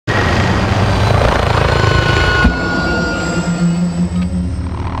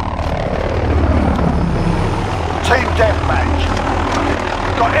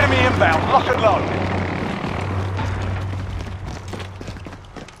inbound. Lock and load.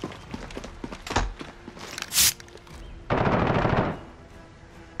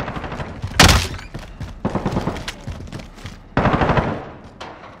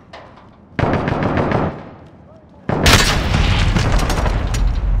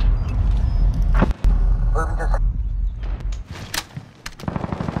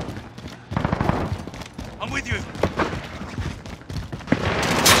 I'm with you.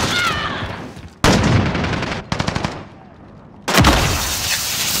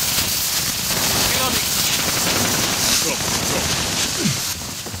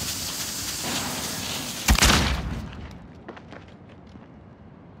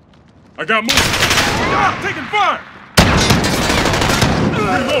 I got moved. Ah, taking fire.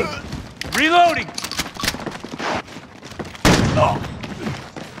 Reload. Reloading. Oh.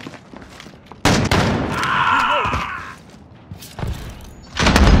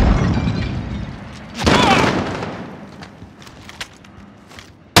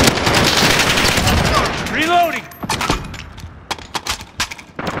 Reloading.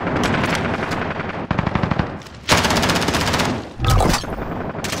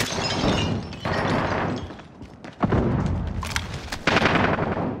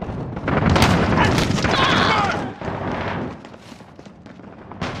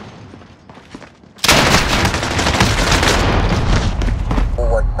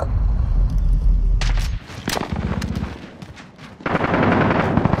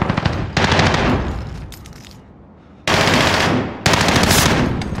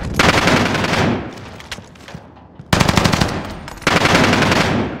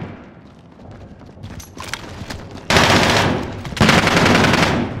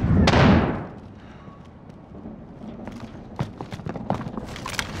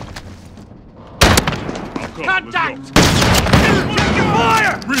 Contact! Taking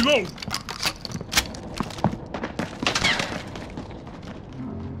fire! Reload!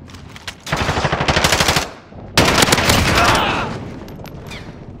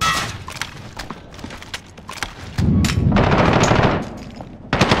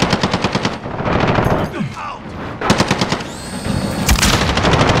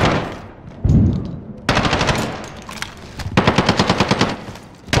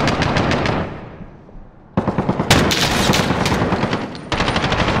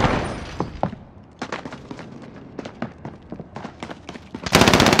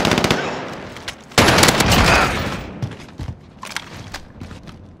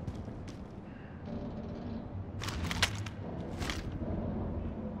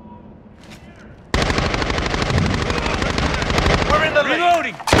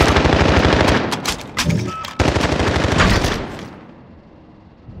 Reloading!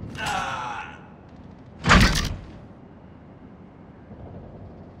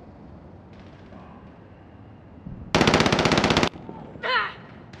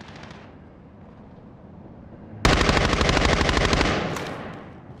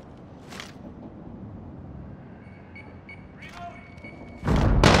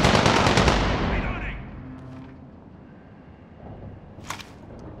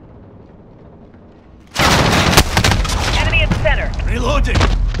 Reloading!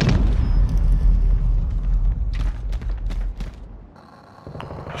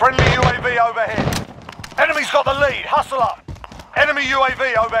 Friendly UAV overhead. Enemy's got the lead. Hustle up. Enemy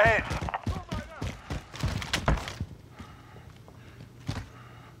UAV overhead.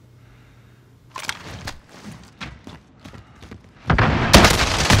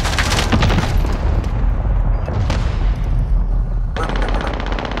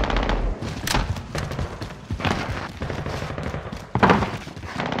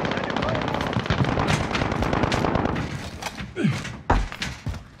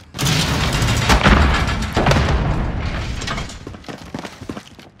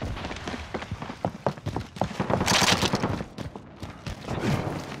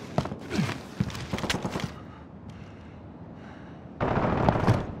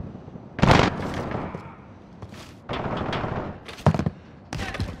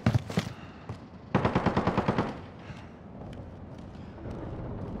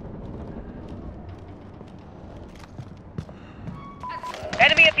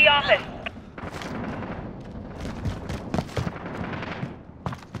 Enemy at the office.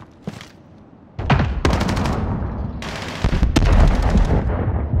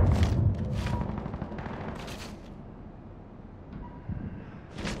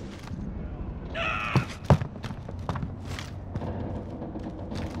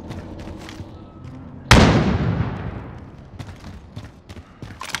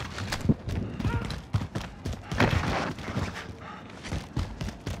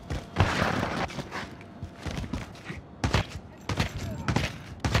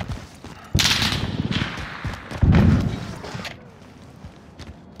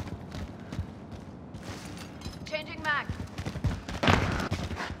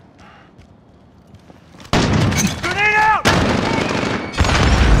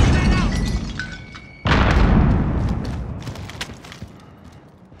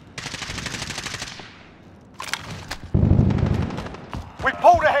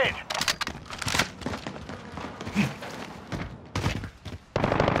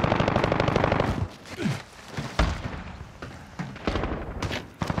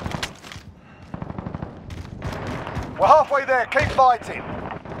 clear. Keep fighting.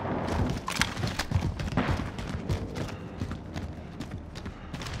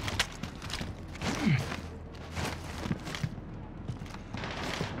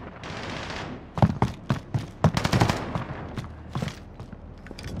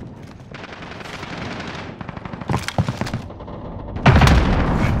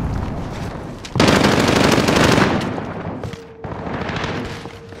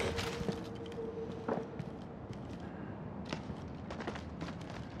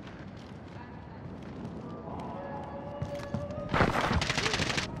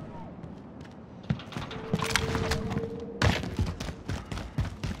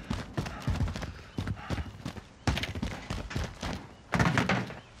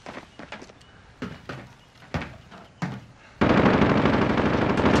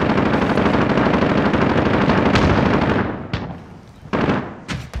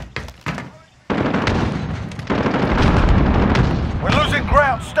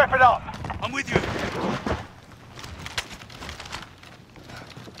 Step it up. I'm with you.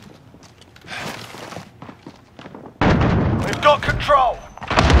 We've got control.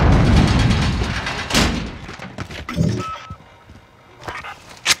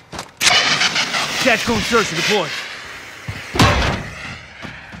 Catch cone search deployed.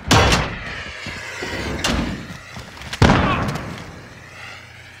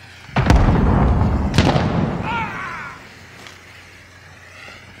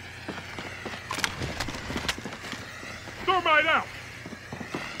 Thermite out!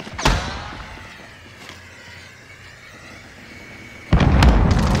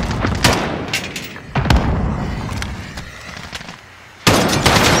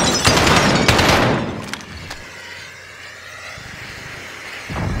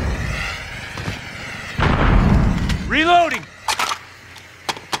 Reloading!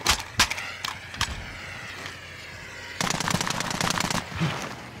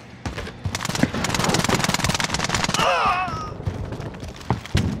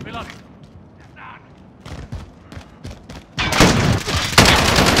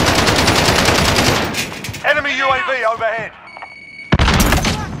 Enemy UAV overhead.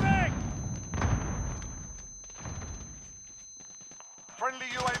 Friendly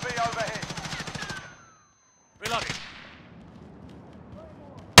UAV overhead. Reloading.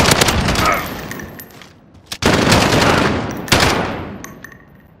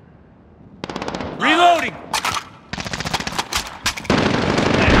 Reloading!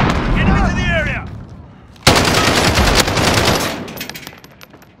 Get into the area!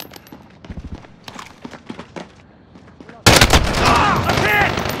 I'm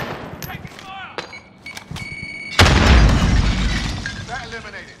hit! Taking fire! That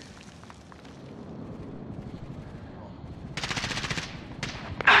eliminated.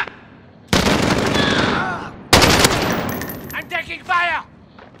 I'm taking fire!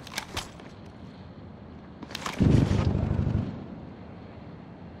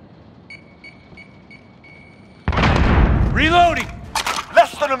 Reloading!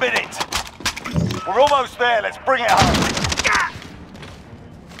 Less than a minute. We're almost there. Let's bring it home.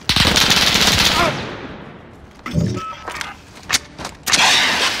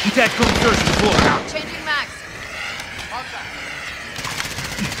 Detach cone search deployed. Changing max.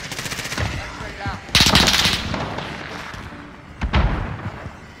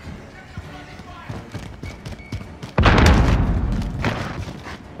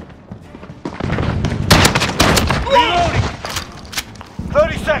 Reloading!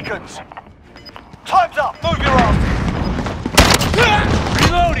 30 seconds. Time's up. Move your arms.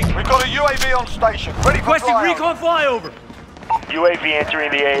 Reloading! We've got a UAV on station. Ready for Requesting flyover. recon flyover. UAV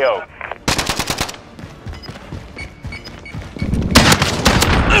entering the AO.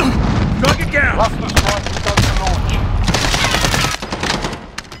 Target down. Cluster strike will go to launch.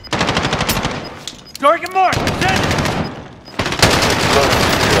 Target marked. Send it.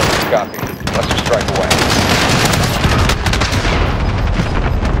 Copy. Cluster strike away.